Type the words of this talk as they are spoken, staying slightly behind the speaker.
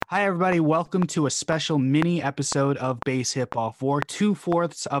Hi, everybody. Welcome to a special mini episode of Base Hit Ball 4,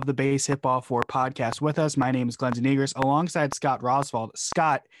 2/4 of the Base Hit Ball 4 podcast with us. My name is Glenn Denegris alongside Scott Roswald.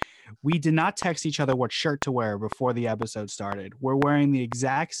 Scott, we did not text each other what shirt to wear before the episode started. We're wearing the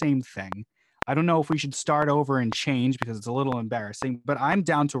exact same thing. I don't know if we should start over and change because it's a little embarrassing, but I'm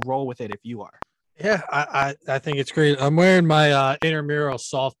down to roll with it if you are. Yeah, I think it's great. I'm wearing my intramural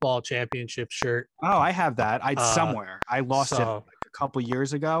softball championship shirt. Oh, I have that. I'd somewhere. I lost it So like a couple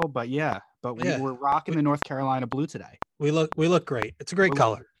years ago, but Yeah. we're rocking the North Carolina blue today. we look great. It's a great We're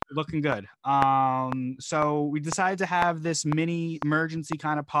color. looking good. So we decided to have this mini emergency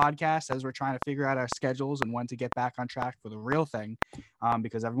kind of podcast as we're trying to figure out our schedules and when to get back on track for the real thing.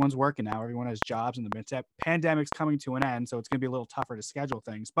 Because everyone's working now, everyone has jobs, and the pandemic's coming to an end, so it's going to be a little tougher to schedule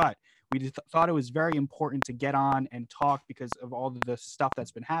things. But we thought it was very important to get on and talk because of all the stuff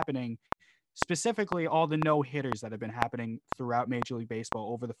that's been happening. Specifically, all the no-hitters that have been happening throughout Major League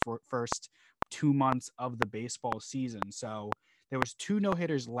Baseball over the first 2 months of the baseball season. So there was 2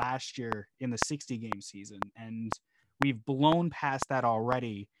 no-hitters last year in the 60-game season, and we've blown past that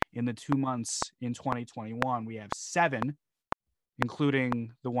already in the 2 months in 2021. We have 7,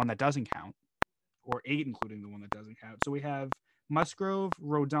 including the one that doesn't count, or 8, including the one that doesn't count. So we have Musgrove,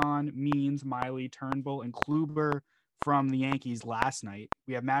 Rodon, Means, Miley, Turnbull, and Kluber from the Yankees last night.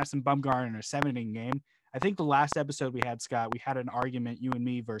 We have Madison Bumgarner in a 7-inning game. I think the last episode we had, Scott, we had an argument, you and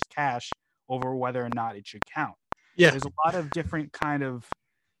me versus Cash, over whether or not it should count. Yeah. There's a lot of different kind of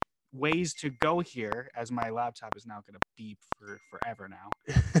ways to go here, as my laptop is now going to beep for forever now.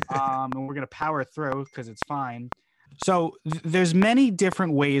 And we're going to power through because it's fine. So there's many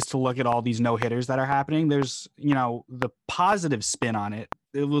different ways to look at all these no-hitters that are happening. There's, the positive spin on it.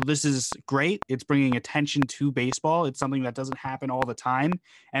 This is great. It's bringing attention to baseball. It's something that doesn't happen all the time.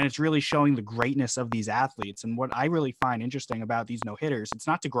 And it's really showing the greatness of these athletes. And what I really find interesting about these no-hitters, it's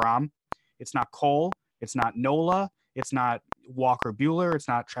not DeGrom, it's not Cole, it's not Nola, it's not Walker Buehler, it's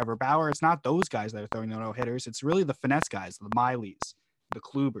not Trevor Bauer, it's not those guys that are throwing the no-hitters. It's really the finesse guys, the Mileys, the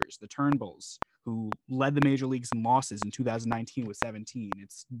Klubers, the Turnbulls, who led the major leagues in losses in 2019 with 17.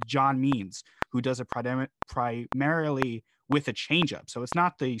 It's John Means, who does it primarily with a changeup. So it's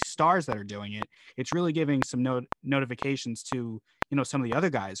not the stars that are doing it. It's really giving some notifications to, some of the other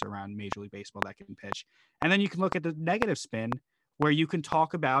guys around Major League Baseball that can pitch. And then you can look at the negative spin where you can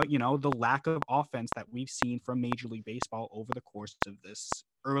talk about, the lack of offense that we've seen from Major League Baseball over the course of this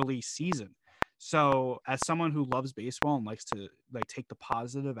early season. So as someone who loves baseball and likes to take the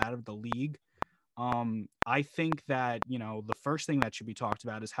positive out of the league, I think that, the first thing that should be talked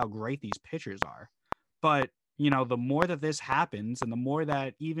about is how great these pitchers are. But, the more that this happens and the more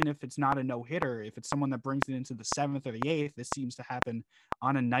that even if it's not a no-hitter, if it's someone that brings it into the 7th or the 8th, this seems to happen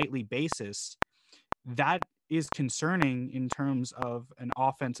on a nightly basis. That is concerning in terms of an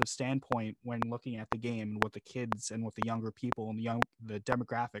offensive standpoint when looking at the game and what the kids and what the younger people and the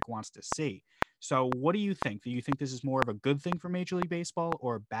demographic wants to see. So what do you think? Do you think this is more of a good thing for Major League Baseball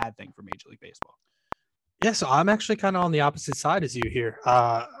or a bad thing for Major League Baseball? Yeah, so I'm actually kind of on the opposite side as you here.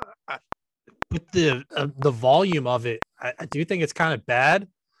 With the volume of it, I do think it's kind of bad.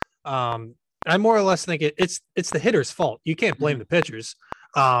 I more or less think it's the hitter's fault. You can't blame the pitchers.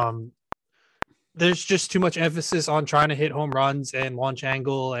 There's just too much emphasis on trying to hit home runs and launch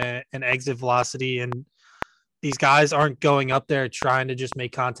angle and exit velocity. And these guys aren't going up there trying to just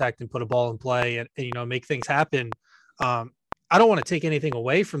make contact and put a ball in play and make things happen. I don't want to take anything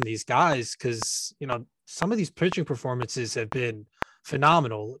away from these guys because, some of these pitching performances have been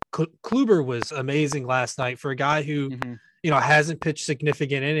phenomenal. Kluber was amazing last night for a guy who, hasn't pitched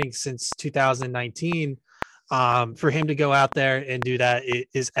significant innings since 2019. For him to go out there and do that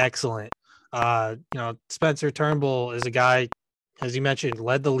is excellent. Spencer Turnbull is a guy, as you mentioned,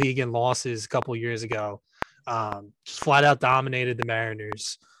 led the league in losses a couple years ago. Just flat out dominated the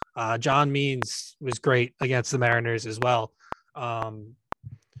Mariners. John Means was great against the Mariners as well.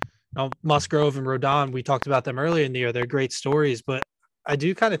 Musgrove and Rodon, we talked about them earlier in the year. They're great stories, but I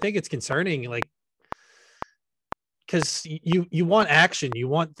do kind of think it's concerning, because you want action, you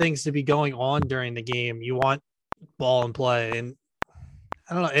want things to be going on during the game, you want ball and play, and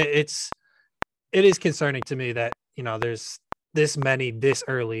I don't know. It is concerning to me that there's this many this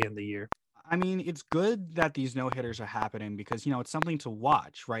early in the year. I mean, it's good that these no-hitters are happening because, it's something to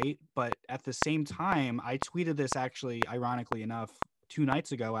watch, right? But at the same time, I tweeted this actually, ironically enough, 2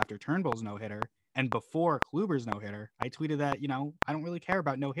 nights ago after Turnbull's no-hitter and before Kluber's no-hitter. I tweeted that, I don't really care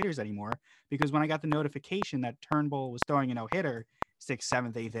about no-hitters anymore because when I got the notification that Turnbull was throwing a no-hitter, 6th,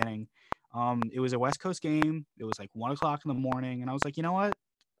 7th, 8th inning, it was a West Coast game. It was like 1 o'clock in the morning. And I was like, you know what?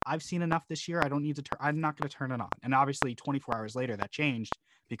 I've seen enough this year. I don't need to I'm not going to turn it on. And obviously 24 hours later that changed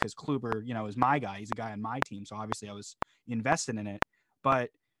because Kluber, is my guy. He's a guy on my team. So obviously I was invested in it. But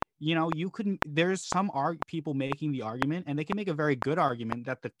you couldn't. There's some people making the argument, and they can make a very good argument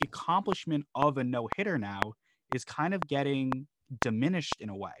that the accomplishment of a no hitter now is kind of getting diminished in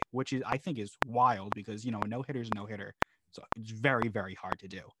a way, which I think is wild because a no hitter is a no hitter, so it's very very hard to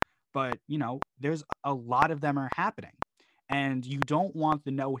do. But there's a lot of them are happening, and you don't want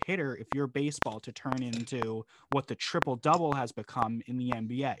the no hitter if you're baseball to turn into what the triple double has become in the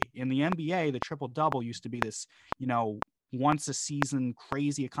NBA. In the NBA, the triple double used to be this once a season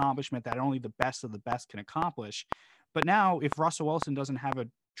crazy accomplishment that only the best of the best can accomplish. But now, if Russell Wilson doesn't have a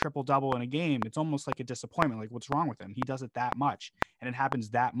triple double in a game, it's almost like a disappointment. Like, what's wrong with him? He does it that much, and it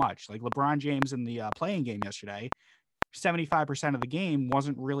happens that much. Like LeBron James in the playing game yesterday, 75% of the game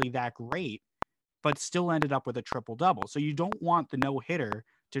wasn't really that great, but still ended up with a triple double. So you don't want the no hitter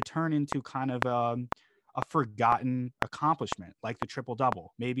to turn into kind of a forgotten accomplishment like the triple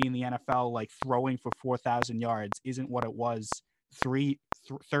double. Maybe in the NFL, like throwing for 4,000 yards isn't what it was 30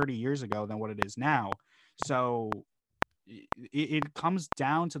 years ago than what it is now. So it comes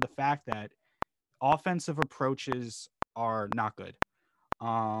down to the fact that offensive approaches are not good.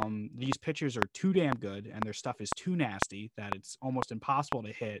 These pitchers are too damn good and their stuff is too nasty that it's almost impossible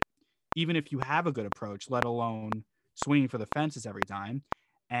to hit, even if you have a good approach, let alone swinging for the fences every time.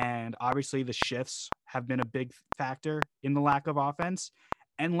 And obviously the shifts have been a big factor in the lack of offense.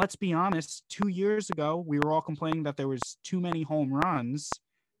 And let's be honest, 2 years ago, we were all complaining that there was too many home runs.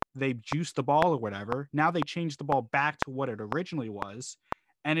 They juiced the ball or whatever. Now they changed the ball back to what it originally was.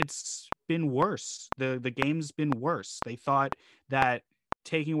 And it's been worse. The game's been worse. They thought that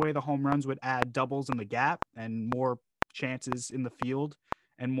taking away the home runs would add doubles in the gap and more chances in the field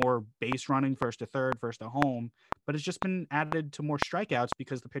and more base running first to third, first to home. But it's just been added to more strikeouts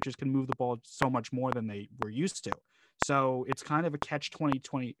because the pitchers can move the ball so much more than they were used to. So it's kind of a catch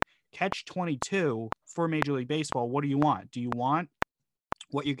 22 for Major League Baseball. What do you want? Do you want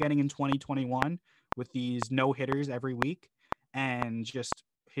what you're getting in 2021 with these no hitters every week and just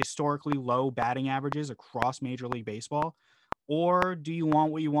historically low batting averages across Major League Baseball? Or do you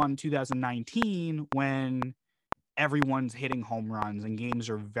want what you want in 2019 when everyone's hitting home runs and games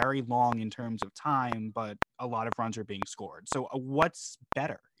are very long in terms of time, but a lot of runs are being scored? So what's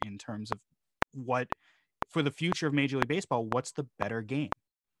better in terms of what for the future of Major League Baseball? What's the better game?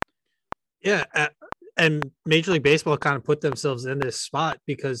 Yeah. And Major League Baseball kind of put themselves in this spot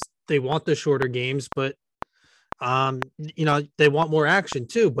because they want the shorter games, but they want more action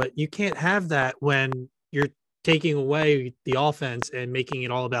too, but you can't have that when you're taking away the offense and making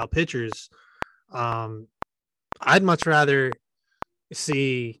it all about pitchers. I'd much rather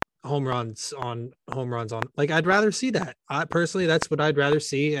see home runs on like I'd rather see that. I personally, that's what I'd rather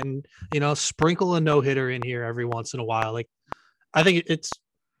see. And, sprinkle a no hitter in here every once in a while. Like I think it's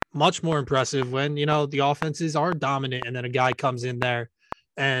much more impressive when, the offenses are dominant and then a guy comes in there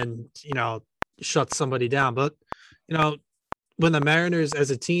and, shuts somebody down. But, when the Mariners as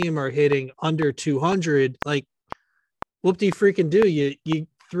a team are hitting under 200, like whoop do you freaking do? You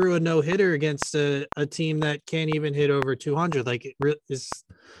threw a no hitter against a team that can't even hit over 200. Like it is.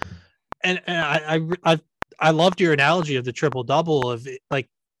 And I loved your analogy of the triple double of it, like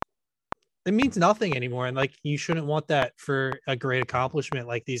it means nothing anymore. And like, you shouldn't want that for a great accomplishment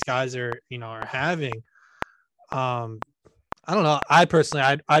like these guys are having. I don't know. I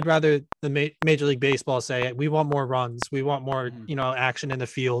personally, I'd rather the Major League Baseball say we want more runs, we want more, action in the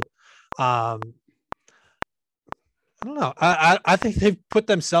field. I don't know. I think they've put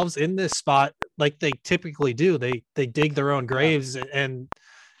themselves in this spot like they typically do. They dig their own graves and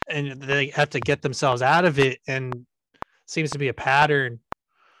they have to get themselves out of it. And seems to be a pattern.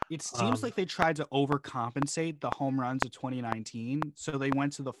 It seems like they tried to overcompensate the home runs of 2019, so they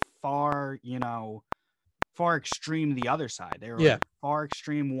went to the far extreme the other side. They were far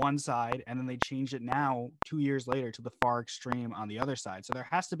extreme one side, and then they changed it now 2 years later to the far extreme on the other side. So there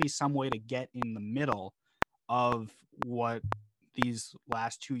has to be some way to get in the middle of what these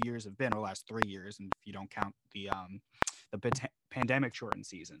last 2 years have been, or last 3 years, and if you don't count the pandemic shortened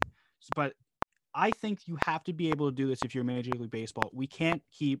season. But I think you have to be able to do this if you're Major League Baseball. We can't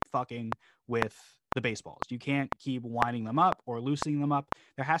keep fucking with the baseballs. You can't keep winding them up or loosening them up.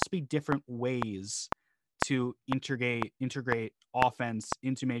 There has to be different ways to integrate offense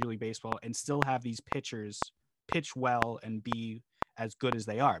into Major League Baseball and still have these pitchers pitch well and be as good as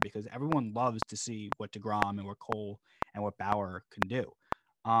they are, because everyone loves to see what DeGrom and what Cole and what Bauer can do,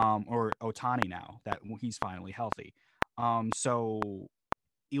 or Ohtani now that he's finally healthy. So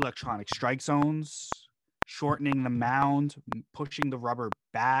electronic strike zones shortening the mound, pushing the rubber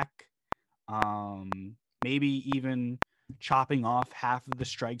back, maybe even chopping off half of the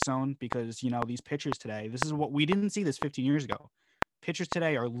strike zone, because, these pitchers today, this is what we didn't see this 15 years ago. Pitchers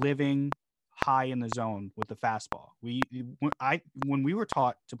today are living high in the zone with the fastball. When we were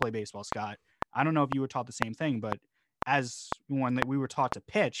taught to play baseball, Scott, I don't know if you were taught the same thing, but when we were taught to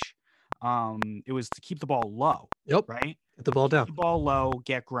pitch, it was to keep the ball low. Yep. Right? Get the ball down. Keep the ball low,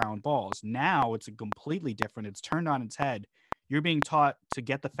 get ground balls. Now it's a completely different. It's turned on its head. You're being taught to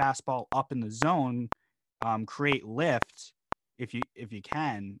get the fastball up in the zone, create lift if you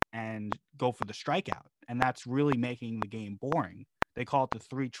can, and go for the strikeout. And that's really making the game boring. They call it the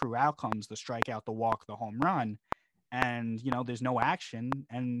 3 true outcomes: the strikeout, the walk, the home run. And, there's no action,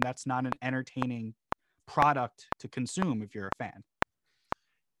 and that's not an entertaining product to consume if you're a fan.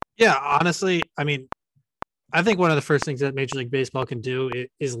 Yeah, honestly, I mean, I think one of the first things that Major League Baseball can do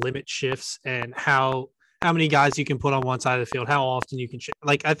is limit shifts and how many guys you can put on one side of the field, how often you can shift.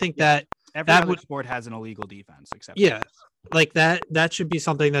 Like, I think that every other sport has an illegal defense, except like that should be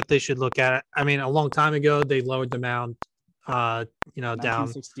something that they should look at. I mean, a long time ago they lowered the mound, down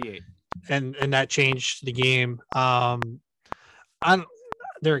 1968, and that changed the game.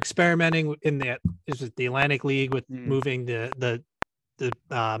 They're experimenting in the Atlantic League with moving the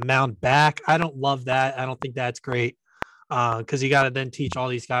mound back. I don't love that. I don't think that's great, because you got to then teach all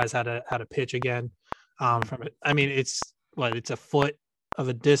these guys how to pitch again. From it, I mean, it's a foot of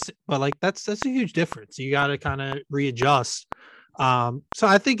a distance, but like that's a huge difference. You got to kind of readjust. So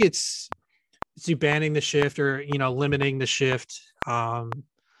I think it's you banning the shift or limiting the shift. I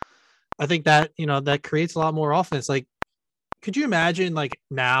think that that creates a lot more offense. Like, could you imagine like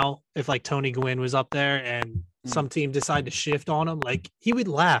now if like Tony Gwynn was up there and some team decided to shift on him? Like, he would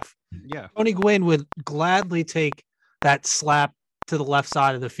laugh. Yeah, Tony Gwynn would gladly take that slap to the left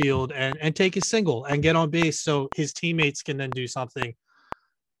side of the field and take a single and get on base so his teammates can then do something.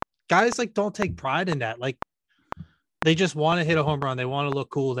 Guys like don't take pride in that. Like, they just want to hit a home run. They want to look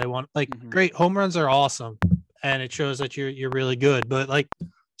cool. They want great home runs are awesome, and it shows that you're really good. But like,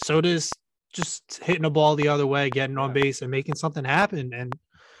 so does just hitting a ball the other way, getting on base and making something happen. And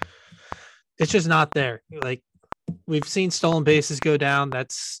it's just not there. Like, we've seen stolen bases go down.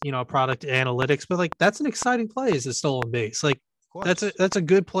 That's, a product of analytics, but like, that's an exciting play is a stolen base. Like, that's a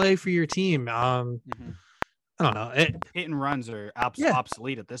good play for your team. I don't know. Hit and runs are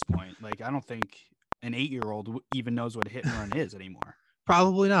obsolete at this point. Like, I don't think an 8-year-old even knows what a hit and run is anymore.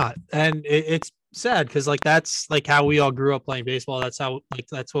 Probably not. And it's sad because like that's like how we all grew up playing baseball. That's what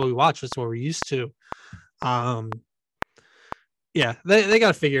we watched. That's what we're used to. Yeah, they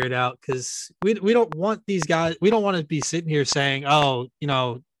got to figure it out, because we don't want these guys. We don't want to be sitting here saying, oh,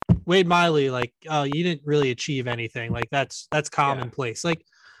 Wade Miley, like, oh, you didn't really achieve anything. Like, that's commonplace. Like,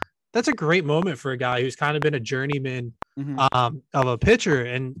 that's a great moment for a guy who's kind of been a journeyman of a pitcher,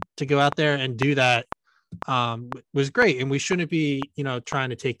 and to go out there and do that was great. And we shouldn't be, trying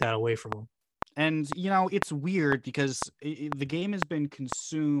to take that away from him. And, it's weird because the game has been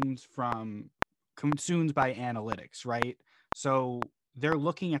consumed by analytics, right? So they're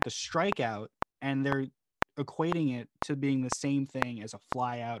looking at the strikeout and they're equating it to being the same thing as a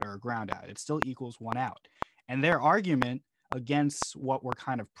fly out or a ground out. It still equals 1 out. And their argument against what we're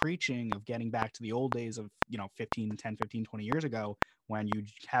kind of preaching of getting back to the old days of, 10, 15, 20 years ago, when you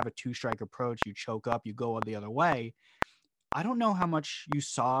have a 2-strike approach, you choke up, you go the other way. I don't know how much you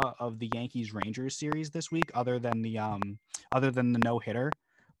saw of the Yankees-Rangers series this week, other than the no-hitter,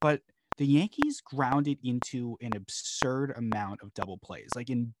 but the Yankees grounded into an absurd amount of double plays, like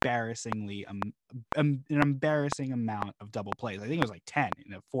an embarrassing amount of double plays. I think it was like 10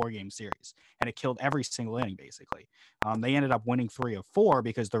 in a 4-game series, and it killed every single inning, basically. They ended up winning 3 of 4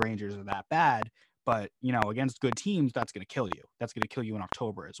 because the Rangers are that bad, but, against good teams, that's going to kill you. That's going to kill you in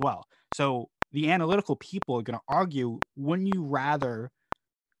October as well. So the analytical people are going to argue, wouldn't you rather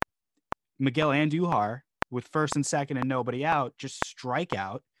Miguel Andujar with first and second and nobody out just strike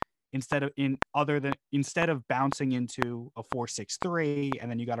out instead of bouncing into a 4-6-3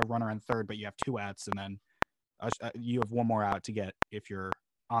 and then you got a runner on third, but you have 2 outs, and then you have 1 more out to get if you're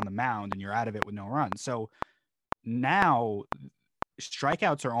on the mound and you're out of it with no runs. So now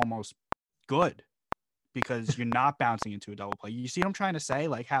strikeouts are almost good because you're not bouncing into a double play. You see what I'm trying to say?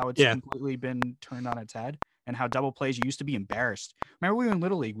 Like, how it's completely been turned on its head, and how double plays, you used to be embarrassed. Remember, we were in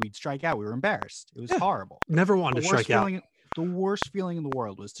Little League, we'd strike out. We were embarrassed. It was horrible. Never wanted to strike out. The worst feeling in the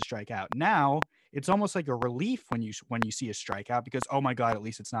world was to strike out. Now it's almost like a relief when you see a strikeout, because, oh my God, at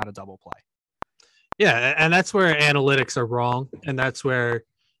least it's not a double play. Yeah, and that's where analytics are wrong, and that's where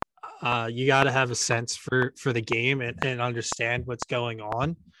you got to have a sense for the game and understand what's going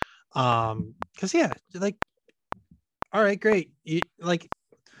on. Because yeah, like, all right, great.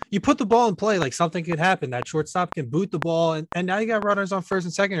 You put the ball in play, like something could happen. That shortstop can boot the ball, and now you got runners on first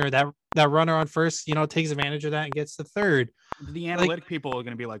and second, or that runner on first, takes advantage of that and gets to third. The Like, analytic people are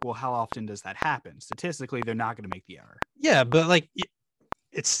going to be like, well, how often does that happen? Statistically, they're not going to make the error. yeah, but like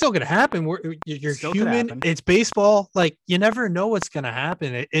it's still gonna happen. You're Still could human. happen. It's baseball. Like you never know what's gonna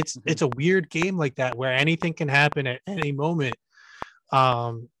happen. It's a weird game like that where anything can happen at any moment.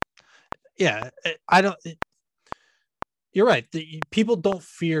 Yeah, I don't. You're right. People don't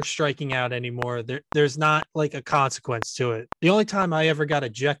fear striking out anymore. There's not like a consequence to it. The only time I ever got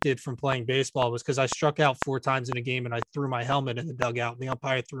ejected from playing baseball was because I struck out 4 times in a game and I threw my helmet in the dugout and the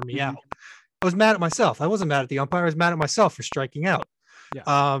umpire threw me out. I was mad at myself. I wasn't mad at the umpire. I was mad at myself for striking out.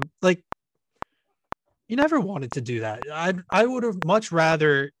 Yeah. Like you never wanted to do that. I would have much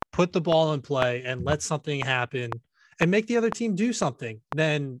rather put the ball in play and let something happen and make the other team do something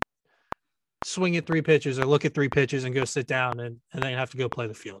than swing at 3 pitches or look at 3 pitches and go sit down and then have to go play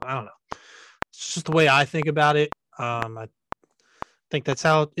the field. I don't know. It's just the way I think about it. I think that's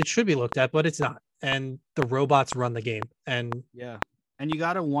how it should be looked at, but it's not. And the robots run the game. And yeah. And you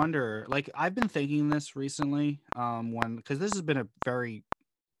got to wonder, like, I've been thinking this recently, because this has been a very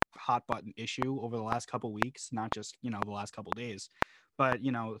hot button issue over the last couple weeks, not just, the last couple days, but,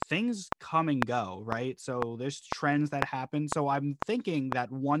 things come and go, right? So there's trends that happen. So I'm thinking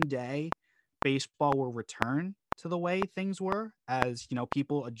that one day baseball will return to the way things were as,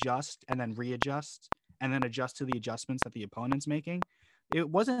 people adjust and then readjust and then adjust to the adjustments that the opponent's making. It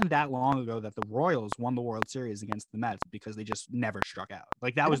wasn't that long ago that the Royals won the World Series against the Mets because they just never struck out.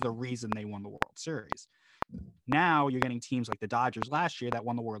 Like that was the reason they won the World Series. Now you're getting teams like the Dodgers last year that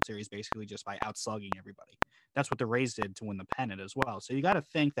won the World Series basically just by outslugging everybody. That's what the Rays did to win the pennant as well. So you got to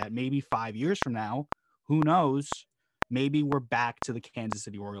think that maybe 5 years from now, who knows, maybe we're back to the Kansas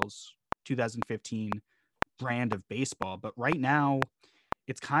City Royals 2015 brand of baseball. But right now,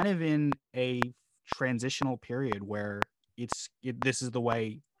 it's kind of in a transitional period where this is the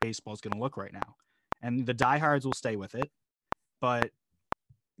way baseball is going to look right now, and the diehards will stay with it. But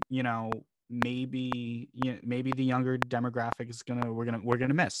maybe the younger demographic is we're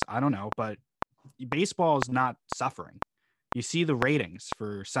gonna miss. I don't know, but baseball is not suffering. You see the ratings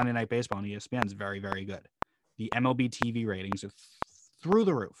for Sunday Night Baseball on ESPN is very, very good. The MLB TV ratings are through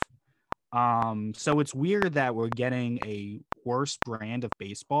the roof. So it's weird that we're getting a worse brand of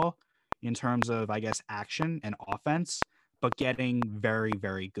baseball in terms of, I guess, action and offense, but getting very,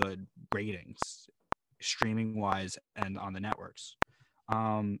 very good ratings streaming wise and on the networks.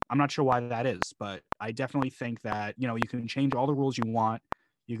 I'm not sure why that is, but I definitely think that, you can change all the rules you want.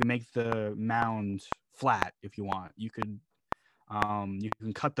 You can make the mound flat if you want. You can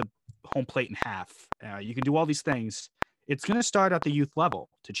cut the home plate in half. You can do all these things. It's going to start at the youth level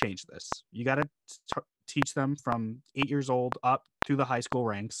to change this. You got to teach them from 8 years old up through the high school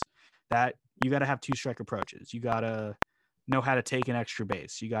ranks that you got to have two-strike approaches. You got to know how to take an extra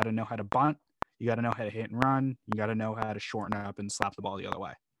base. You got to know how to bunt. You got to know how to hit and run. You got to know how to shorten up and slap the ball the other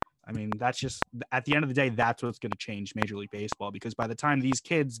way. I mean, that's just, at the end of the day, that's what's going to change Major League Baseball, because by the time these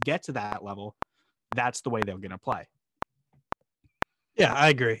kids get to that level, that's the way they're going to play. Yeah, I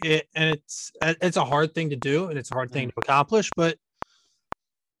agree. It's a hard thing to do, and it's a hard thing to accomplish. But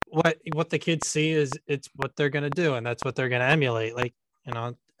what the kids see is it's what they're gonna do, and that's what they're gonna emulate. Like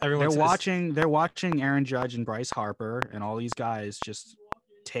everyone. They're watching Aaron Judge and Bryce Harper and all these guys just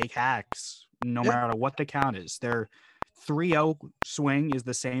take hacks, no matter what the count is. Their 3-0 swing is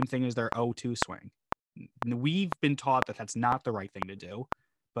the same thing as their 0-2 swing. We've been taught that that's not the right thing to do,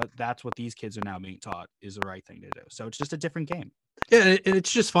 but that's what these kids are now being taught is the right thing to do. So it's just a different game. Yeah, and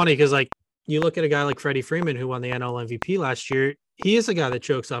it's just funny because like you look at a guy like Freddie Freeman who won the NL MVP last year. He is a guy that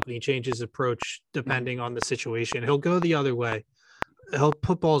chokes up and he changes his approach depending on the situation. He'll go the other way. He'll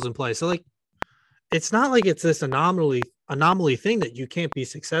put balls in play. So like, it's not like it's this anomaly thing that you can't be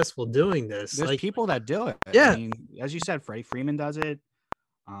successful doing this. There's people that do it. Yeah, I mean, as you said, Freddie Freeman does it.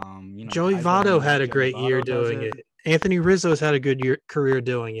 Joey Votto had a great year doing it. Anthony Rizzo's had a good career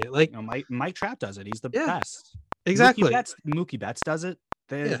doing it. Like Mike Trout does it. He's the best. Exactly. Mookie Betts does it.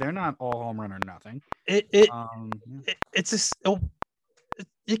 They're not all home run or nothing. It's just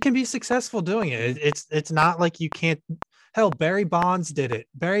it can be successful doing it. It's not like you can't. Hell, Barry Bonds did it.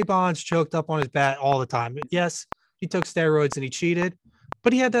 Barry Bonds choked up on his bat all the time. Yes, he took steroids and he cheated,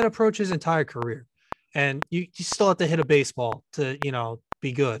 but he had that approach his entire career. And you still have to hit a baseball to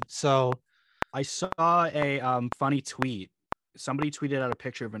be good. So I saw a funny tweet. Somebody tweeted out a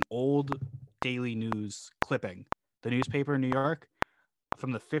picture of an old Daily News clipping, the newspaper in New York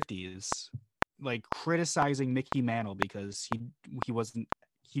from the 50s, like criticizing Mickey Mantle because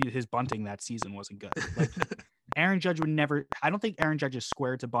his bunting that season wasn't good. Like Aaron Judge would never. I don't think Aaron Judge is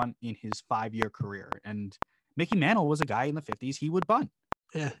squared to bunt in his 5-year career. And Mickey Mantle was a guy in the 50s. He would bunt.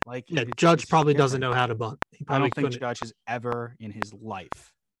 Yeah. Like Yeah. Judge probably doesn't different. know how to bunt. He I probably don't think couldn't. Judge has ever in his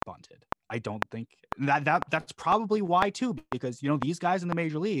life bunted. I don't think that's probably why too, because these guys in the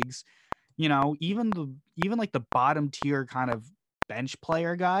major leagues, even like the bottom tier kind of bench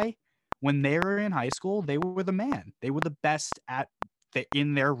player guy, when they were in high school, they were the man. They were the best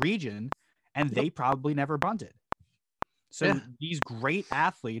in their region, and they probably never bunted. So these great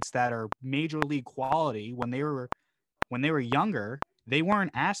athletes that are major league quality, when they were younger, they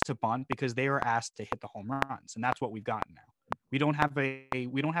weren't asked to bunt because they were asked to hit the home runs, and that's what we've gotten now. We don't have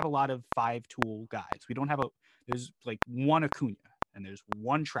a lot of 5-tool guys. There's like one Acuna and there's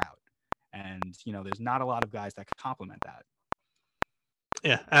one Trout, and there's not a lot of guys that can complement that.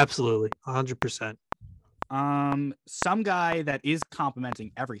 Yeah, absolutely, 100%. Some guy that is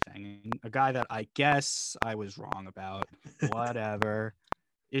complimenting everything, a guy that I guess I was wrong about, whatever,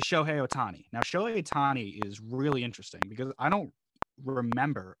 is Shohei Ohtani. Now, Shohei Ohtani is really interesting because I don't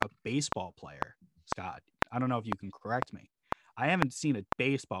remember a baseball player, Scott. I don't know if you can correct me. I haven't seen a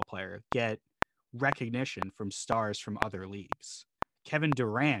baseball player get recognition from stars from other leagues. Kevin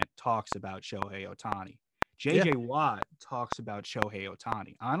Durant talks about Shohei Ohtani. J.J. Watt talks about Shohei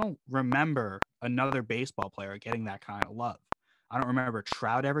Ohtani. I don't remember another baseball player getting that kind of love. I don't remember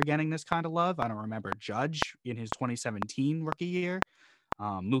Trout ever getting this kind of love. I don't remember Judge in his 2017 rookie year.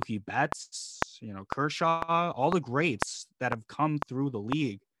 Mookie Betts, Kershaw, all the greats that have come through the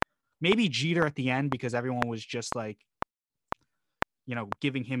league. Maybe Jeter at the end because everyone was just like,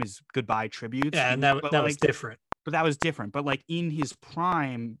 giving him his goodbye tributes. Yeah, and that was different. But that was different. But like in his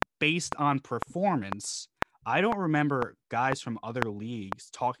prime, based on performance, I don't remember guys from other leagues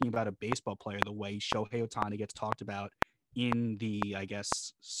talking about a baseball player the way Shohei Ohtani gets talked about in the, I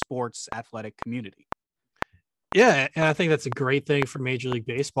guess, sports athletic community. Yeah, and I think that's a great thing for Major League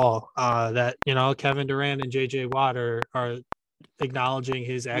Baseball, that, Kevin Durant and J.J. Watt are acknowledging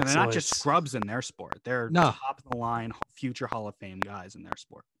his excellence. They're not just scrubs in their sport. They're top of the line, future Hall of Fame guys in their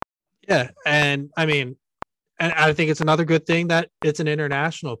sport. Yeah, and I mean, and I think it's another good thing that it's an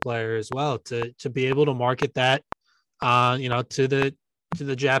international player as well to be able to market that, to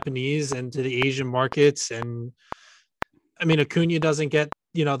the Japanese and to the Asian markets. And I mean, Acuna doesn't get,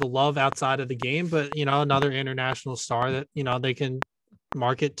 the love outside of the game, but, another international star that, they can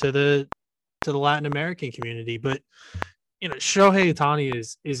market to the Latin American community. But, Shohei Ohtani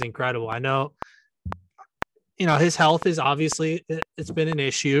is incredible. I know, his health is obviously, it's been an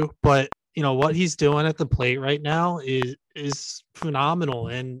issue, but what he's doing at the plate right now is phenomenal.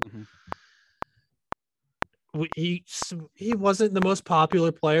 And he wasn't the most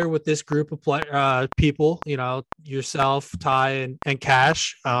popular player with this group of people, yourself, Ty, and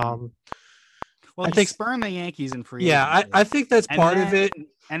Cash. Well, I think spurned the Yankees in free. Yeah, I think that's part of it.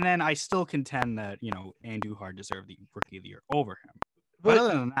 And then I still contend that Andujar deserved the Rookie of the Year over him. But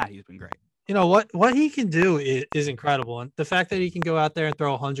other than that, he's been great. What he can do is incredible, and the fact that he can go out there and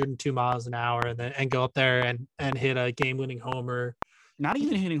throw 102 miles an hour and go up there and hit a game-winning homer. Not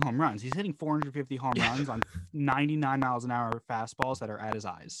even hitting home runs. He's hitting 450 home runs on 99 miles an hour fastballs that are at his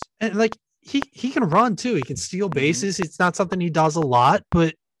eyes. And like he can run too. He can steal bases. It's not something he does a lot,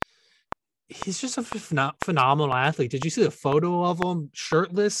 but he's just a phenomenal athlete. Did you see the photo of him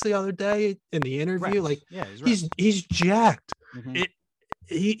shirtless the other day in the interview? Right. Like, yeah, he's jacked.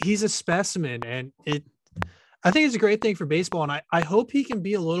 He's a specimen, and I think it's a great thing for baseball. And I hope he can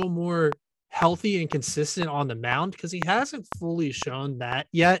be a little more healthy and consistent on the mound, because he hasn't fully shown that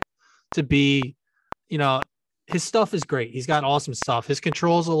yet to be, his stuff is great. He's got awesome stuff. His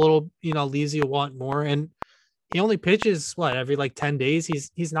control's a little, leaves you want more. And he only pitches every 10 days.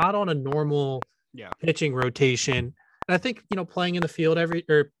 He's not on a normal pitching rotation. And I think, playing in the field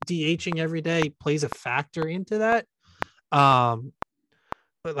or DHing every day plays a factor into that.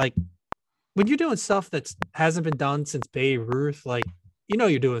 But when you're doing stuff that hasn't been done since Babe Ruth,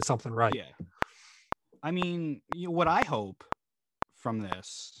 you're doing something right. Yeah. I mean, what I hope from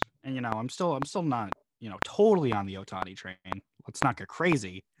this, and I'm still not, totally on the Ohtani train. Let's not get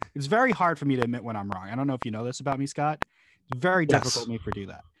crazy. It's very hard for me to admit when I'm wrong. I don't know if you know this about me, Scott. It's very difficult for me to do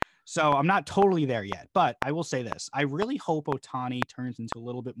that. So I'm not totally there yet, but I will say this. I really hope Ohtani turns into a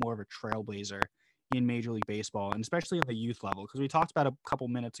little bit more of a trailblazer in Major League Baseball, and especially at the youth level, because we talked about a couple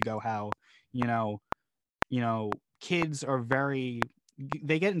minutes ago how, kids are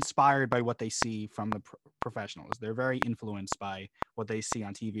they get inspired by what they see from the professionals. They're very influenced by what they see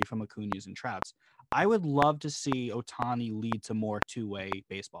on TV from Acuñas and Trouts. I would love to see Ohtani lead to more two-way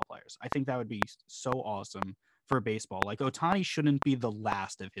baseball players. I think that would be so awesome for baseball. Like Ohtani shouldn't be the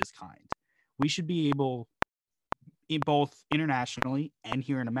last of his kind. We should be able, both internationally and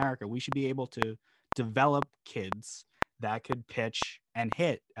here in America, we should be able to develop kids that could pitch and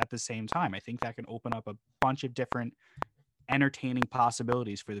hit at the same time. I think that can open up a bunch of different entertaining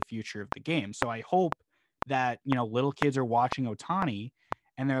possibilities for the future of the game. So I hope that, little kids are watching Ohtani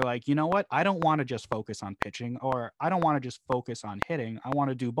and they're like, you know what? I don't want to just focus on pitching, or I don't want to just focus on hitting. I want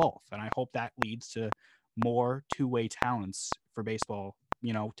to do both. And I hope that leads to more two-way talents for baseball,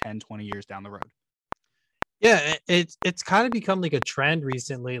 10, 20 years down the road. Yeah, it's kind of become like a trend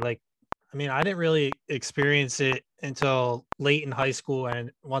recently. Like, I mean, I didn't really experience it until late in high school,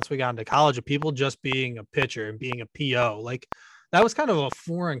 and once we got into college, of people just being a pitcher and being a PO. Like, that was kind of a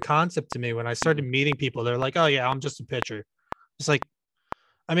foreign concept to me when I started meeting people. They're like, "Oh yeah, I'm just a pitcher." It's like,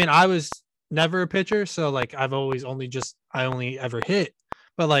 I mean, I was never a pitcher, so like I only ever hit,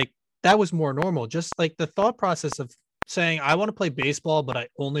 but like that was more normal. Just like the thought process of saying I want to play baseball, but I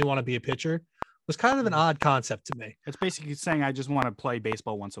only want to be a pitcher was kind of an odd concept to me. It's basically saying I just want to play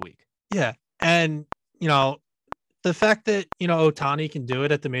baseball once a week. Yeah. And, the fact that, Ohtani can do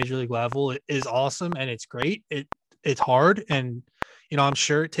it at the major league level is awesome, and it's great. It's hard. And, I'm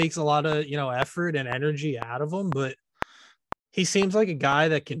sure it takes a lot of, effort and energy out of him, but he seems like a guy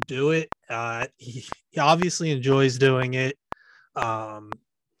that can do it. He obviously enjoys doing it, and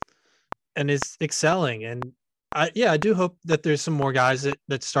is excelling. And I do hope that there's some more guys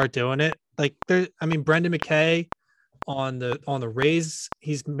that start doing it. Like Brendan McKay on the Rays,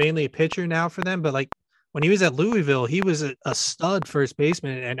 he's mainly a pitcher now for them, but like when he was at Louisville, he was a stud first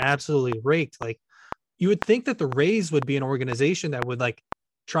baseman and absolutely raked. Like, you would think that the Rays would be an organization that would like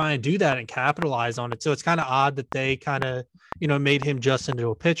try and do that and capitalize on it. So it's kind of odd that they kind of, made him just into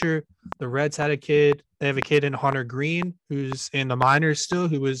a pitcher. The Reds had a kid. They have a kid in Hunter Green, who's in the minors still,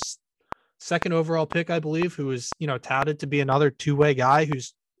 who was second overall pick, I believe, who was, touted to be another two-way guy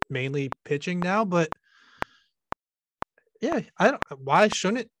who's mainly pitching now. But yeah, why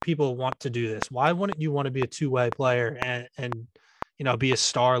shouldn't people want to do this? Why wouldn't you want to be a two-way player and be a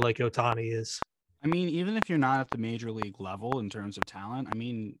star like Ohtani is? I mean, even if you're not at the major league level in terms of talent, I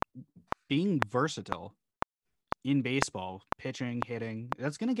mean, being versatile in baseball, pitching, hitting,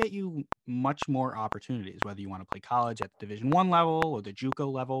 that's going to get you much more opportunities, whether you want to play college at the Division I level or the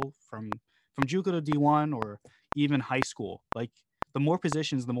JUCO level, from JUCO to D1, or even high school. Like, the more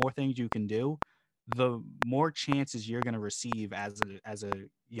positions, the more things you can do, the more chances you're going to receive as a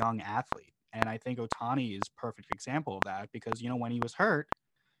young athlete. And I think Ohtani is a perfect example of that, because, when he was hurt,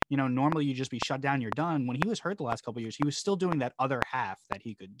 normally you just be shut down, you're done. When he was hurt the last couple of years, he was still doing that other half that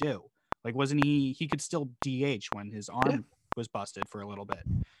he could do. Like, wasn't he could still DH when his arm was busted for a little bit.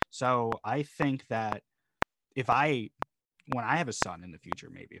 So I think that when I have a son in the future,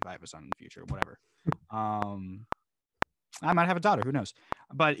 maybe if I have a son in the future, whatever, I might have a daughter, who knows?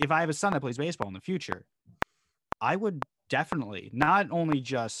 But if I have a son that plays baseball in the future, I would definitely not only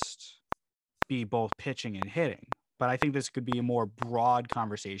just be both pitching and hitting, but I think this could be a more broad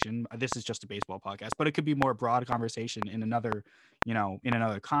conversation. This is just a baseball podcast, but it could be more broad conversation in another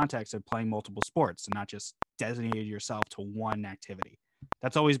context of playing multiple sports and not just designating yourself to one activity.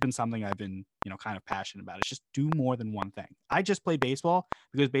 That's always been something I've been, kind of passionate about. It's just do more than one thing. I just play baseball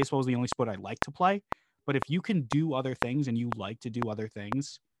because baseball is the only sport I like to play. But if you can do other things and you like to do other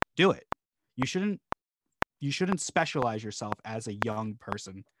things, do it. You shouldn't specialize yourself as a young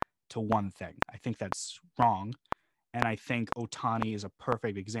person to one thing. I think that's wrong. And I think Ohtani is a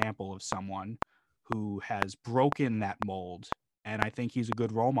perfect example of someone who has broken that mold. And I think he's a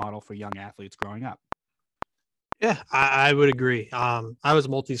good role model for young athletes growing up. Yeah, I would agree. I was a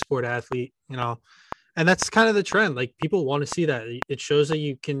multi-sport athlete, and that's kind of the trend. Like, people want to see that. It shows that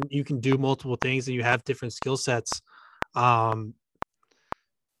you can do multiple things and you have different skill sets. If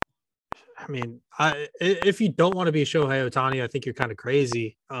you don't want to be Shohei Ohtani, I think you're kind of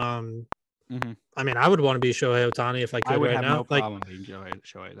crazy. I mean, I would want to be Shohei Ohtani if I could. I would have no problem being Shohei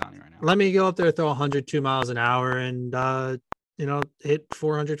Ohtani right now. Let me go up there, throw 102 miles an hour, and hit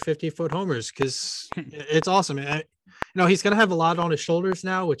 450-foot homers, because it's awesome. He's going to have a lot on his shoulders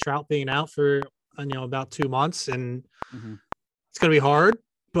now with Trout being out for about 2 months, and it's going to be hard.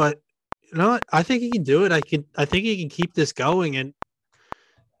 But I think he can do it. I think he can keep this going, and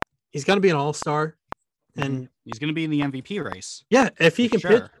he's going to be an all-star, and he's going to be in the MVP race. Yeah, if he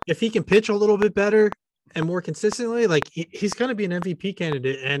can pitch a little bit better and more consistently, like, he's going to be an MVP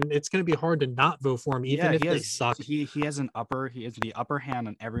candidate, and it's going to be hard to not vote for him, even if they suck. He has the upper hand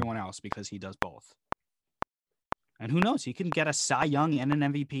on everyone else because he does both. And who knows? He can get a Cy Young and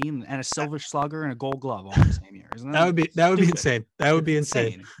an MVP and a Silver Slugger and a Gold Glove all in the same year. Isn't That would be stupid? insane. That would be It's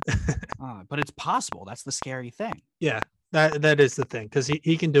insane. But it's possible. That's the scary thing. Yeah, that is the thing because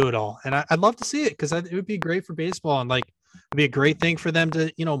he can do it all, and I'd love to see it because it would be great for baseball and like it'd be a great thing for them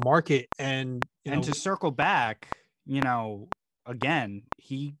to market and to circle back, again,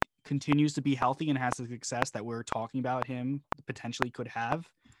 he continues to be healthy and has the success that we're talking about him potentially could have.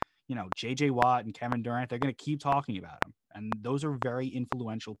 JJ Watt and Kevin Durant, they're going to keep talking about him. And those are very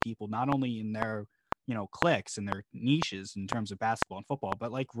influential people, not only in their, cliques and their niches in terms of basketball and football,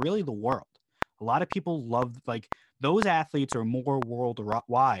 but like really the world. A lot of people love, like, those athletes are more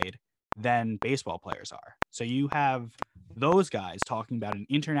worldwide than baseball players are. So you have those guys talking about an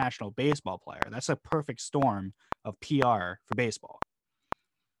international baseball player. That's a perfect storm of PR for baseball.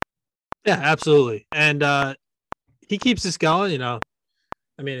 Yeah, absolutely. And he keeps this going, I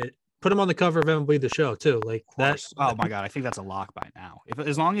mean, put him on the cover of MLB The Show too. Like that. Oh my God. I think that's a lock by now.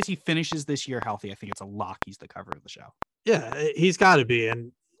 As long as he finishes this year healthy, I think it's a lock. He's the cover of the show. Yeah, he's got to be.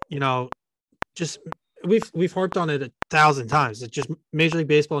 And, just we've harped on it 1,000 times. It's just Major League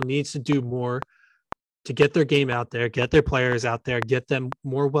Baseball needs to do more to get their game out there, get their players out there, get them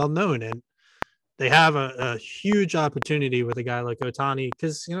more well known. And they have a huge opportunity with a guy like Ohtani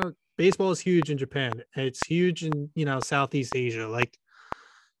because, baseball is huge in Japan. It's huge in, Southeast Asia. Like,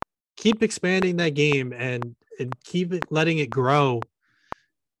 keep expanding that game and keep letting it grow.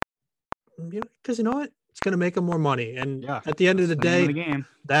 Because you know what? It's going to make them more money. And at the end of the day,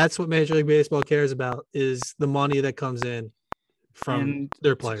 that's what Major League Baseball cares about is the money that comes in from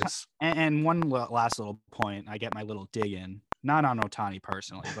their players. And one last little point, I get my little dig in, not on Ohtani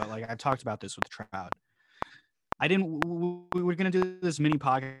personally, but like I've talked about this with Trout. We were going to do this mini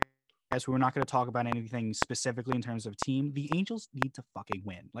podcast. We're not going to talk about anything specifically in terms of team. The Angels need to fucking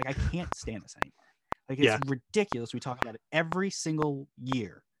win. Like, I can't stand this anymore. Like, it's ridiculous. We talk about it every single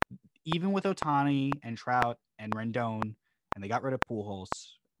year, even with Ohtani and Trout and Rendon, and they got rid of Pujols,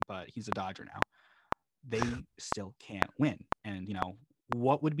 but he's a Dodger now. They still can't win. And,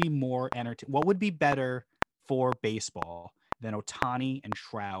 what would be more what would be better for baseball than Ohtani and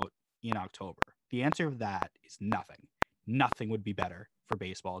Trout in October? The answer of that is nothing. Nothing would be better for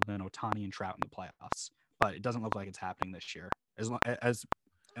baseball than Ohtani and Trout in the playoffs, but it doesn't look like it's happening this year,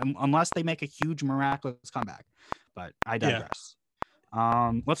 unless they make a huge miraculous comeback. But I digress.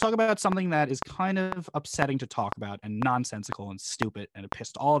 Let's talk about something that is kind of upsetting to talk about and nonsensical and stupid, and it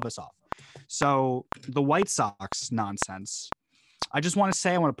pissed all of us off. So the White Sox nonsense. I just want to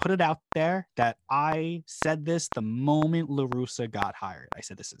say, I want to put it out there that I said this the moment La Russa got hired. I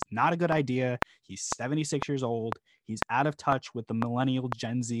said, this is not a good idea. He's 76 years old. He's out of touch with the millennial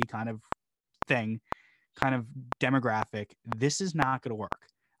Gen Z kind of thing, kind of demographic. This is not going to work.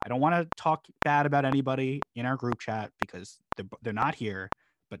 I don't want to talk bad about anybody in our group chat because they're not here,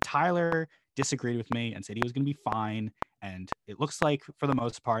 but Tyler disagreed with me and said he was going to be fine. And it looks like, for the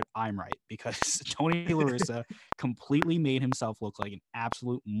most part, I'm right because Tony La Russa completely made himself look like an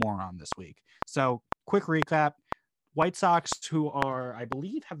absolute moron this week. So, quick recap. White Sox, who are, I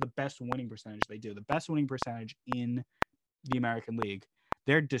believe, have the best winning percentage. They do. The best winning percentage in the American League.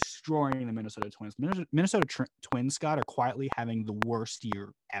 They're destroying the Minnesota Twins. Minnesota Twins, Scott, are quietly having the worst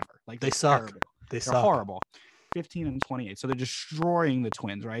year ever. Like, they suck. Terrible. They're horrible. 15-28. So they're destroying the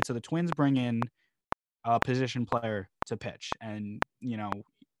Twins, right? So the Twins bring in a position player to pitch, and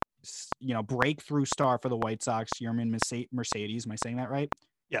breakthrough star for the White Sox, Yermin Mercedes. Am I saying that right?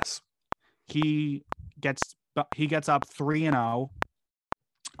 Yes. He gets up 3-0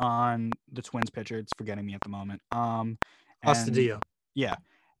 on the Twins pitcher. It's forgetting me at the moment. Astudillo. Yeah.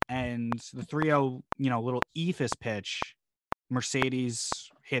 And the 3-0, little eephus pitch, Mercedes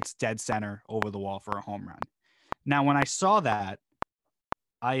hits dead center over the wall for a home run. Now, when I saw that,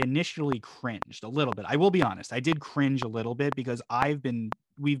 I initially cringed a little bit. I will be honest. I did cringe a little bit because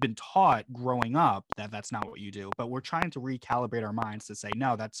we've been taught growing up that that's not what you do, but we're trying to recalibrate our minds to say,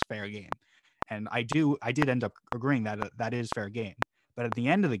 no, that's fair game. And I did end up agreeing that that is fair game. But at the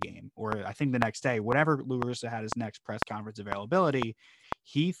end of the game, or I think the next day, whatever La Russa had his next press conference availability,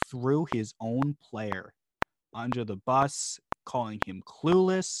 he threw his own player under the bus, calling him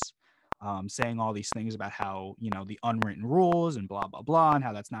clueless, saying all these things about how, the unwritten rules and blah, blah, blah, and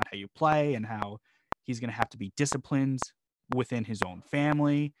how that's not how you play, and how he's going to have to be disciplined within his own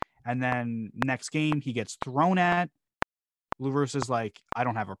family. And then next game, he gets thrown at. La Russa's like, I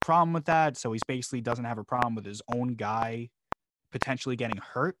don't have a problem with that. So he's basically doesn't have a problem with his own guy potentially getting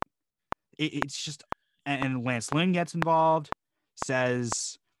hurt. It's just, and Lance Lynn gets involved,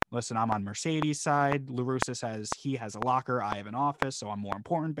 says, listen, I'm on Mercedes' side. La Russa says he has a locker, I have an office, so I'm more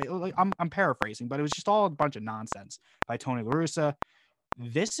important. But like, I'm paraphrasing, but it was just all a bunch of nonsense by Tony La Russa.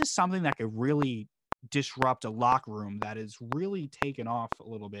 This is something that could really disrupt a locker room that is really taken off a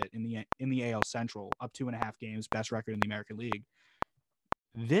little bit in the AL Central, up 2.5 games, best record in the American League.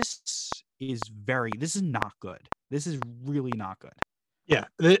 This is not good. This is really not good. Yeah,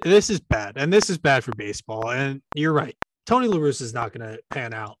 this is bad, and this is bad for baseball. And you're right. Tony La Russa is not going to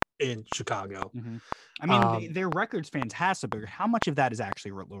pan out in Chicago. Mm-hmm. I mean, their record's fantastic, but how much of that is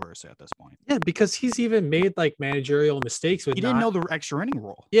actually La Russa at this point? Yeah, because he's even made like managerial mistakes with. He didn't know the extra inning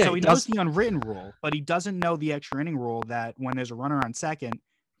rule. Yeah, so he knows the unwritten rule, but he doesn't know the extra inning rule that when there's a runner on second,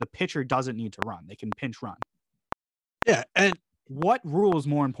 the pitcher doesn't need to run; they can pinch run. Yeah, and what rule is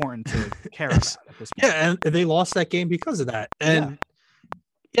more important to care about at this point? Yeah, and they lost that game because of that. And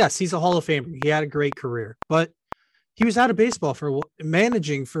yes, he's a Hall of Famer. He had a great career, but he was out of baseball for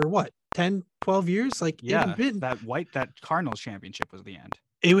managing for what, 10, 12 years? Like, yeah, that Cardinals championship was the end.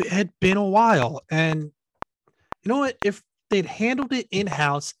 It had been a while. And you know what? If they'd handled it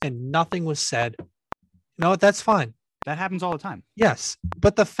in-house and nothing was said, you know what? That's fine. That happens all the time. Yes.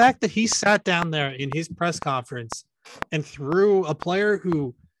 But the fact that he sat down there in his press conference and threw a player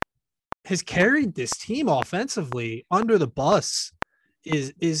who has carried this team offensively under the bus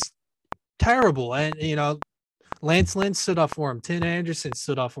is terrible. And, you know, Lance Lynn stood up for him. Tim Anderson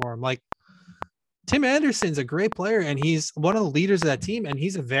stood up for him. Like, Tim Anderson's a great player, and he's one of the leaders of that team, and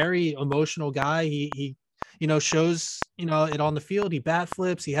he's a very emotional guy. He you know, shows, you know, it on the field. He bat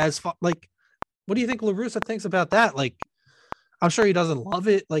flips. He has fun. Like, what do you think La Russa thinks about that? Like, I'm sure he doesn't love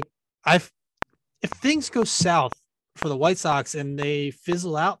it. Like, if things go south for the White Sox and they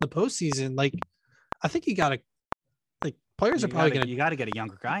fizzle out in the postseason, like, I think you got to, like, players are probably going to. You got to get a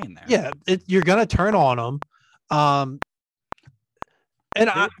younger guy in there. Yeah, you're going to turn on them. And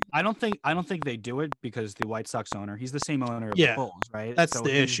I don't think they do it because the White Sox owner, he's the same owner of the Bulls, right? That's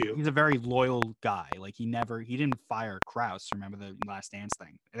the issue. He's a very loyal guy. Like he didn't fire Krause. Remember the Last Dance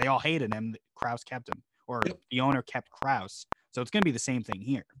thing? They all hated him. Krause kept him, or the owner kept Krause. So it's going to be the same thing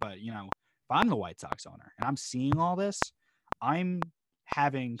here. But you know, if I'm the White Sox owner and I'm seeing all this, I'm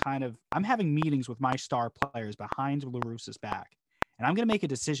having meetings with my star players behind La Russa's back, and I'm going to make a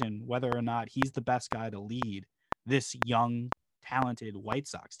decision whether or not he's the best guy to lead this young, talented White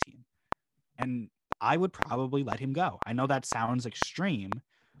Sox team. And I would probably let him go. I know that sounds extreme,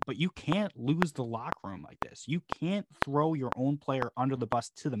 but you can't lose the locker room like this. You can't throw your own player under the bus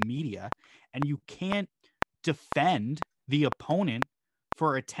to the media, and you can't defend the opponent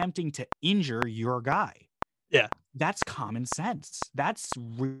for attempting to injure your guy. Yeah. That's common sense. That's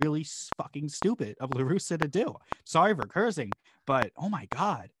really fucking stupid of La Russa to do. Sorry for cursing, but oh my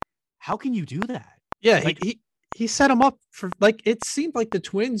God, how can you do that? Yeah, like, he set him up for, like, it seemed like the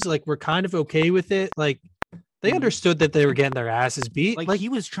Twins, like, were kind of okay with it. Like, they understood that they were getting their asses beat. Like he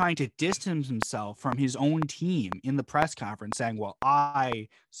was trying to distance himself from his own team in the press conference, saying, well, I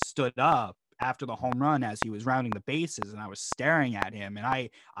stood up after the home run as he was rounding the bases, and I was staring at him, and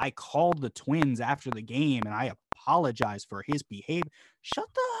I called the Twins after the game, and I apologized for his behavior. Shut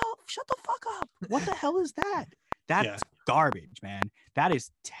the fuck up. What the hell is that? That's garbage, man. That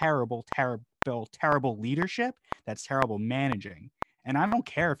is terrible leadership. That's terrible managing. And I don't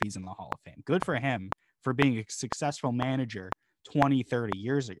care if he's in the Hall of Fame. Good for him for being a successful manager 20, 30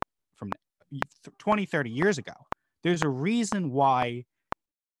 years ago. From 20, 30 years ago. There's a reason why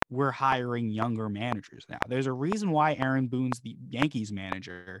we're hiring younger managers now. There's a reason why Aaron Boone's the Yankees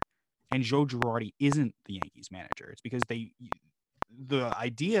manager and Joe Girardi isn't the Yankees manager. It's because the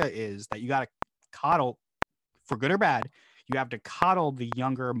idea is that you got to coddle, for good or bad, you have to coddle the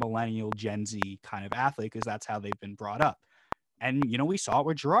younger millennial Gen Z kind of athlete because that's how they've been brought up. And, you know, we saw it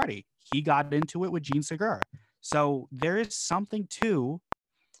with Girardi. He got into it with Gene Segura. So there is something to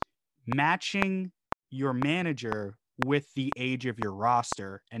matching your manager with the age of your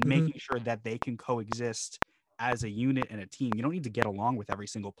roster and making sure that they can coexist as a unit and a team. You don't need to get along with every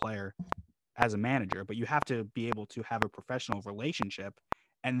single player as a manager, but you have to be able to have a professional relationship.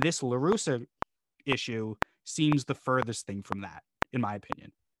 And this La Russa issue seems the furthest thing from that, in my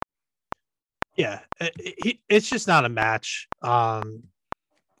opinion. Yeah, it's just not a match.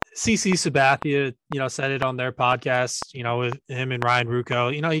 CC Sabathia, you know, said it on their podcast, you know, with him and Ryan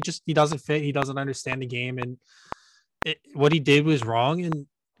Ruocco. You know, he doesn't fit. He doesn't understand the game, and what he did was wrong. And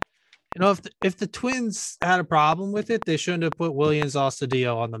you know, if the Twins had a problem with it, they shouldn't have put Willians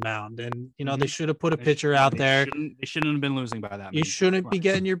Astudillo on the mound, and you know, they should have put a pitcher out there. They shouldn't have been losing by that. You shouldn't be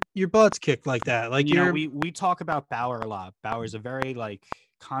getting your butts kicked like that. Like, you know, we talk about Bauer a lot. Bauer's a very, like,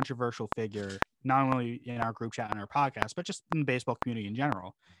 controversial figure not only in our group chat and our podcast, but just in the baseball community in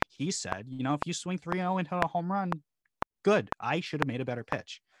general. He said, if you swing 3-0 and hit a home run, good. I should have made a better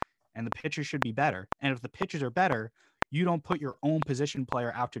pitch. And the pitchers should be better. And if the pitchers are better, you don't put your own position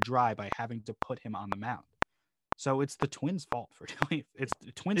player out to dry by having to put him on the mound. So it's the Twins' fault for doing it's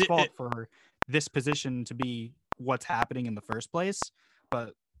the Twins' fault for this position to be what's happening in the first place.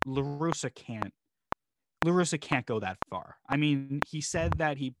 But La Russa can't go that far. I mean, he said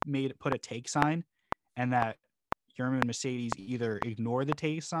that he put a take sign, and that Yermin Mercedes either ignored the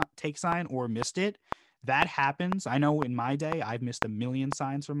take sign or missed it. That happens. I know in my day, I've missed a million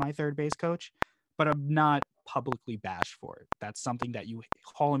signs from my third base coach, but I'm not publicly bashed for it. That's something that you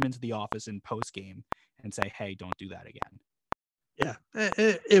call him into the office in post game and say, hey, don't do that again. Yeah,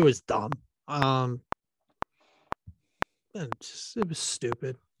 it was dumb. It was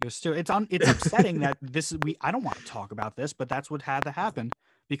stupid. It's upsetting that I don't want to talk about this, but that's what had to happen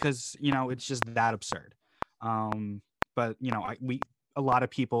because, it's just that absurd. But a lot of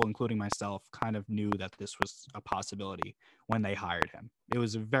people, including myself, kind of knew that this was a possibility when they hired him. It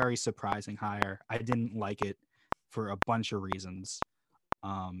was a very surprising hire. I didn't like it for a bunch of reasons.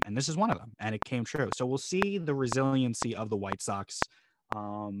 And this is one of them, and it came true. So we'll see the resiliency of the White Sox.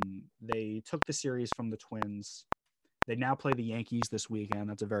 They took the series from the Twins. They now play the Yankees this weekend.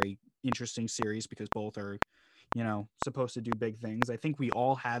 That's a very interesting series because both are, supposed to do big things. I think we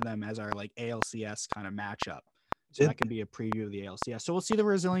all had them as our ALCS kind of matchup. So that can be a preview of the ALCS. So we'll see the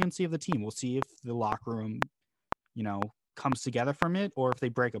resiliency of the team. We'll see if the locker room, comes together from it, or if they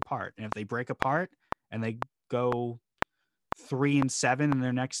break apart. And if they break apart and they go 3-7 in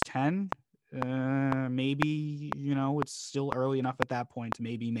their next 10, maybe, it's still early enough at that point to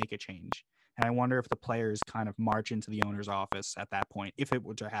maybe make a change. And I wonder if the players kind of march into the owner's office at that point, if it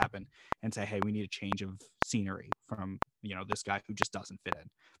were to happen, and say, hey, we need a change of scenery from, this guy who just doesn't fit in.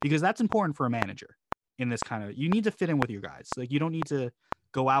 Because that's important for a manager in this kind of, you need to fit in with your guys. You don't need to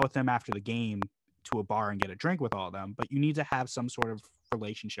go out with them after the game to a bar and get a drink with all of them, but you need to have some sort of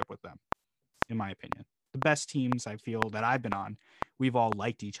relationship with them, in my opinion. The best teams I feel that I've been on, we've all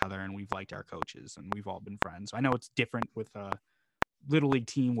liked each other and we've liked our coaches and we've all been friends. I know it's different with a little league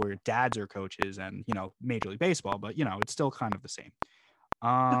team where dads are coaches and, Major League Baseball, but, it's still kind of the same.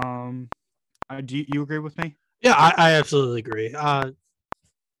 Do you agree with me? Yeah, I absolutely agree.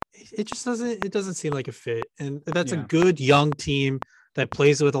 It just doesn't seem like a fit. And that's a good young team that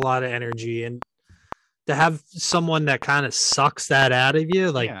plays with a lot of energy, and to have someone that kind of sucks that out of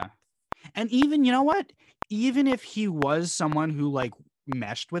you, And even, you know what? Even if he was someone who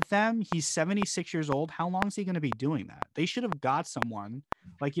meshed with them, he's 76 years old. How long is he going to be doing that? They should have got someone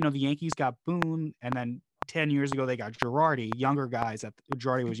the Yankees got Boone, and then 10 years ago they got Girardi, younger guys.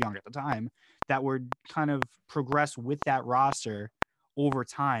 Girardi was younger at the time, that would kind of progress with that roster over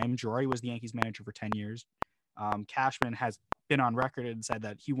time. Girardi was the Yankees manager for 10 years. Cashman has been on record and said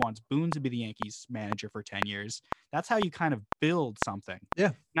that he wants Boone to be the Yankees manager for 10 years. That's how you kind of build something.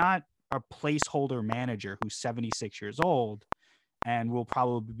 Yeah. Not a placeholder manager who's 76 years old and will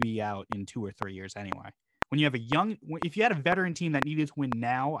probably be out in 2 or 3 years anyway. When you have if you had a veteran team that needed to win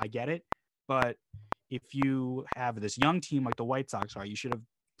now, I get it. But if you have this young team like the White Sox are, you should have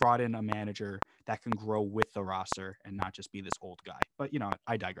brought in a manager that can grow with the roster and not just be this old guy. But,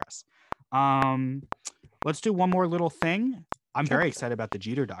 I digress. Let's do one more little thing. I'm very excited about the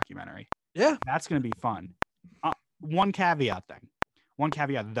Jeter documentary. Yeah. That's going to be fun. One caveat,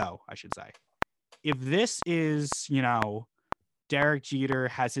 though, I should say. If this is, Derek Jeter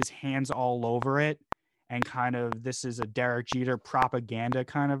has his hands all over it, and kind of this is a Derek Jeter propaganda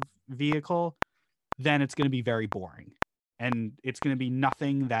kind of vehicle, then it's going to be very boring. And it's going to be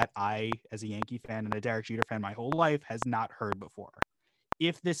nothing that I, as a Yankee fan and a Derek Jeter fan my whole life, has not heard before.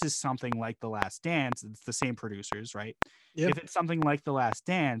 If this is something like The Last Dance, it's the same producers, right? Yep. If it's something like The Last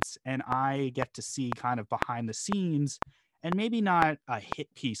Dance and I get to see kind of behind the scenes, and maybe not a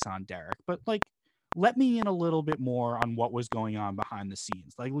hit piece on Derek, but let me in a little bit more on what was going on behind the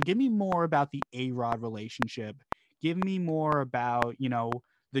scenes. Give me more about the A-Rod relationship. Give me more about,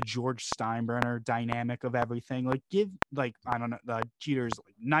 the George Steinbrenner dynamic of everything. I don't know, Jeter's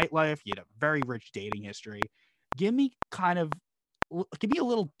nightlife. He had a very rich dating history. Give me a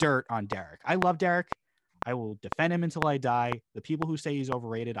little dirt on Derek. I love Derek. I will defend him until I die. The people who say he's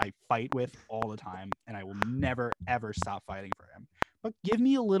overrated, I fight with all the time, and I will never, ever stop fighting for him. But give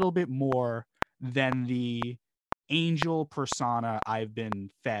me a little bit more than the angel persona I've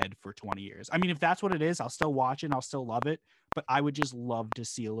been fed for 20 years. I mean, if that's what it is, I'll still watch it and I'll still love it, but I would just love to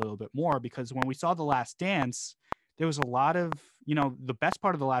see a little bit more, because when we saw The Last Dance, there was a lot of, the best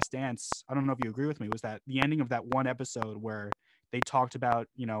part of The Last Dance, I don't know if you agree with me, was that the ending of that one episode where they talked about,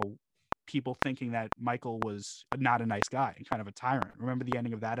 people thinking that Michael was not a nice guy and kind of a tyrant. Remember the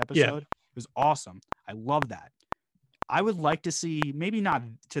ending of that Yeah. episode? It was awesome. I love that. I would like to see, maybe not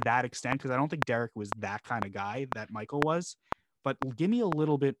to that extent, because I don't think Derek was that kind of guy that Michael was, but give me a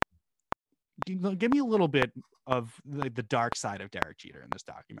little bit of the dark side of Derek Jeter in this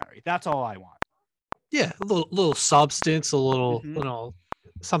documentary. That's all I want. Yeah, a little substance, a little, Mhm.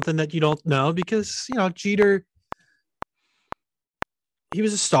 something that you don't know, because Jeter, he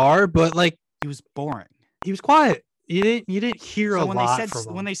was a star, but like He was boring. he was quiet. You didn't hear So a when lot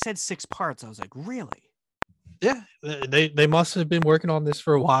from him. they said 6 parts, I was like, really? Yeah, they must have been working on this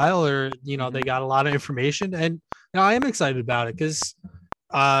for a while, or they Mhm. got a lot of information, and I am excited about it because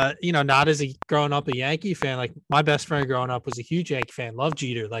not as a growing up a Yankee fan, like my best friend growing up was a huge Yankee fan, loved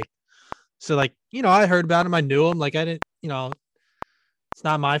Jeter, like so, like I heard about him, I knew him, like I didn't, it's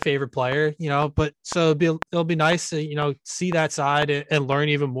not my favorite player, but so it'll be nice to see that side and learn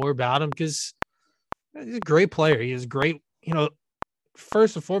even more about him, because he's a great player. He is great,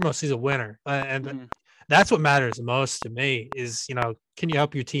 first and foremost, he's a winner, and Mhm. that's what matters the most to me is, can you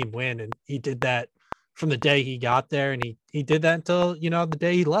help your team win? And he did that from the day he got there, and he did that until, the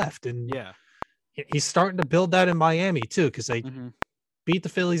day he left. And Yeah. he's starting to build that in Miami too, because they Mhm. beat the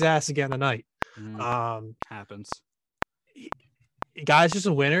Phillies ass again tonight. Mhm. Happens. Guy's just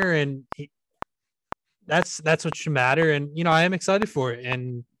a winner, and that's what should matter. And I am excited for it,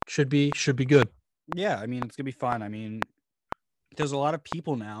 and should be good. Yeah, I mean, it's gonna be fun. I mean, there's a lot of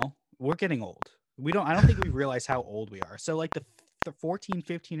people now. We're getting old. I don't think we realize how old we are. So like the 14,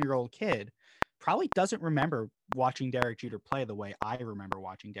 15-year-old kid probably doesn't remember watching Derek Jeter play the way I remember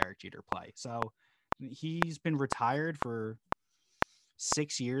watching Derek Jeter play. So he's been retired for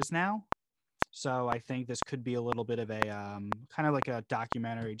 6 years now. So I think this could be a little bit of a kind of like a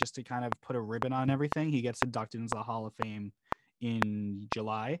documentary just to kind of put a ribbon on everything. He gets inducted into the Hall of Fame in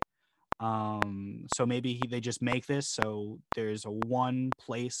July. So maybe they just make this so there's a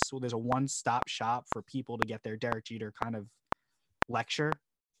one-stop shop for people to get their Derek Jeter kind of lecture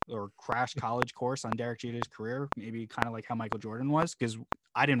or crash college course on Derek Jeter's career, maybe kind of like how Michael Jordan was, because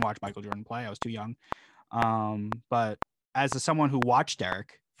I didn't watch Michael Jordan play. I was too young. But someone who watched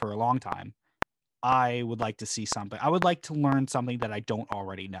Derek for a long time, I would like to see something. I would like to learn something that I don't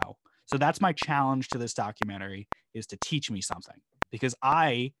already know. So that's my challenge to this documentary, is to teach me something, because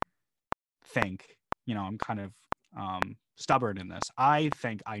I think, I'm kind of stubborn in this. I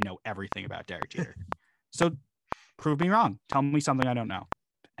think I know everything about Derek Jeter. So prove me wrong. Tell me something I don't know.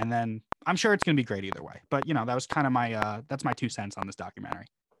 And then I'm sure it's going to be great either way. But, that was kind of that's my 2 cents on this documentary.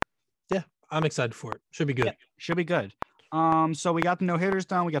 Yeah, I'm excited for it. Should be good. Yeah, should be good. So we got the no-hitters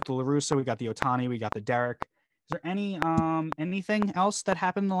done. We got the La Russa. We got the Ohtani. We got the Derek. Is there anything else that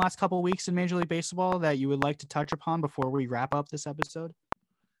happened in the last couple of weeks in Major League Baseball that you would like to touch upon before we wrap up this episode?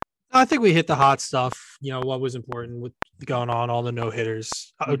 I think we hit the hot stuff. What was important with going on, all the no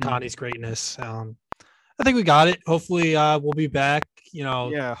hitters, Ohtani's greatness. I think we got it. Hopefully, we'll be back.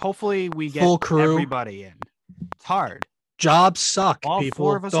 Yeah. Hopefully, we get full crew. Everybody in. It's hard. Jobs suck. All people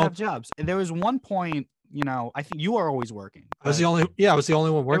 4 of us have jobs. There was one point, I think you are always working. I was the only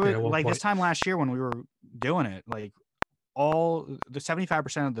one working at one like point. This time last year when we were doing it, like all the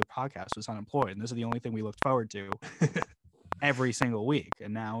 75% of the podcast was unemployed, and this is the only thing we looked forward to every single week.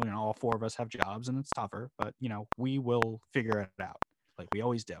 And now, all 4 of us have jobs, and it's tougher, but we will figure it out like we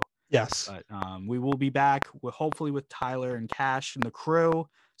always do. Yes. But we will be back hopefully with Tyler and Cash and the crew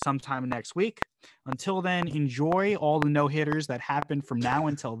sometime next week. Until then, enjoy all the no-hitters that happen from now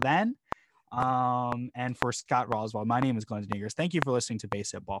until then. And for Scott Roswell, my name is Glenn Denegers. Thank you for listening to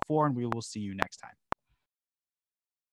Base Hit Ball 4, and we will see you next time.